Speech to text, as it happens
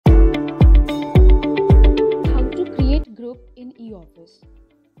group in eOffice.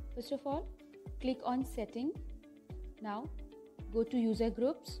 First of all, click on Setting. Now go to User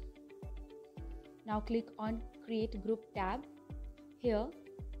Groups. Now click on Create Group tab. Here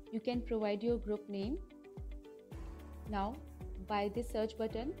you can provide your group name. Now by this search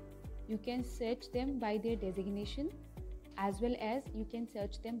button, you can search them by their designation as well as you can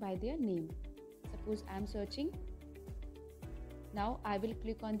search them by their name. Suppose I am searching. Now I will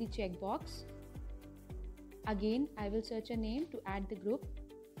click on the checkbox. Again, I will search a name to add the group.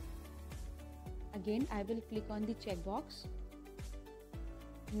 Again, I will click on the checkbox.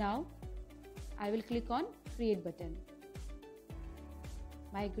 Now I will click on Create button.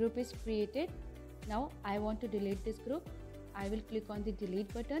 My group is created. Now I want to delete this group. I will click on the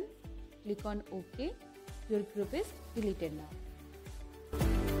Delete button. Click on OK. Your group is deleted now.